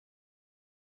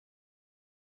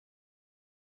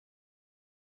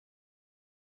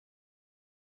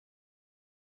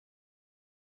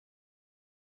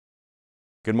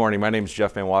Good morning, my name is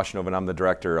Jeff Van Washenhoven and I'm the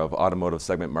Director of Automotive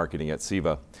Segment Marketing at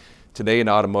CEVA. Today in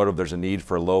automotive there's a need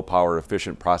for low power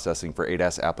efficient processing for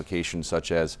ADAS applications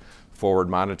such as forward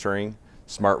monitoring,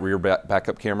 smart rear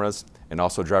backup cameras, and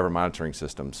also driver monitoring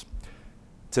systems.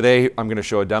 Today I'm going to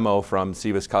show a demo from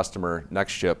CEVA's customer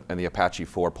Nextchip and the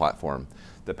APACHE4 platform.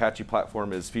 The APACHE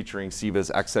platform is featuring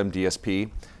CEVA's XM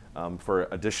DSP for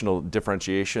additional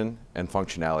differentiation and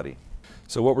functionality.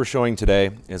 So what we're showing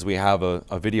today is we have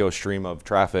a video stream of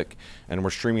traffic and we're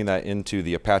streaming that into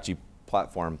the APACHE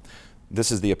platform.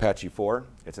 This is the APACHE4.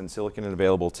 It's in silicon and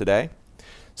available today.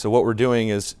 So what we're doing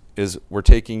is we're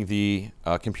taking the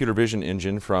computer vision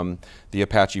engine from the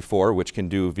APACHE4, which can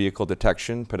do vehicle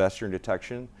detection, pedestrian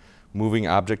detection, moving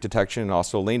object detection, and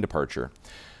also lane departure.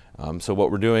 So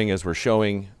what we're doing is we're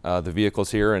showing the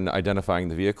vehicles here and identifying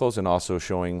the vehicles and also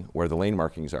showing where the lane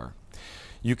markings are.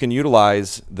 You can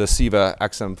utilize the CEVA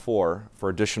XM4 for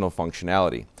additional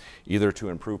functionality, either to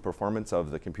improve performance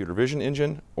of the computer vision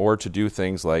engine or to do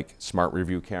things like smart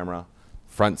review camera,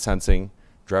 front sensing,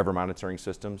 driver monitoring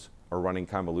systems, or running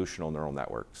convolutional neural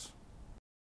networks.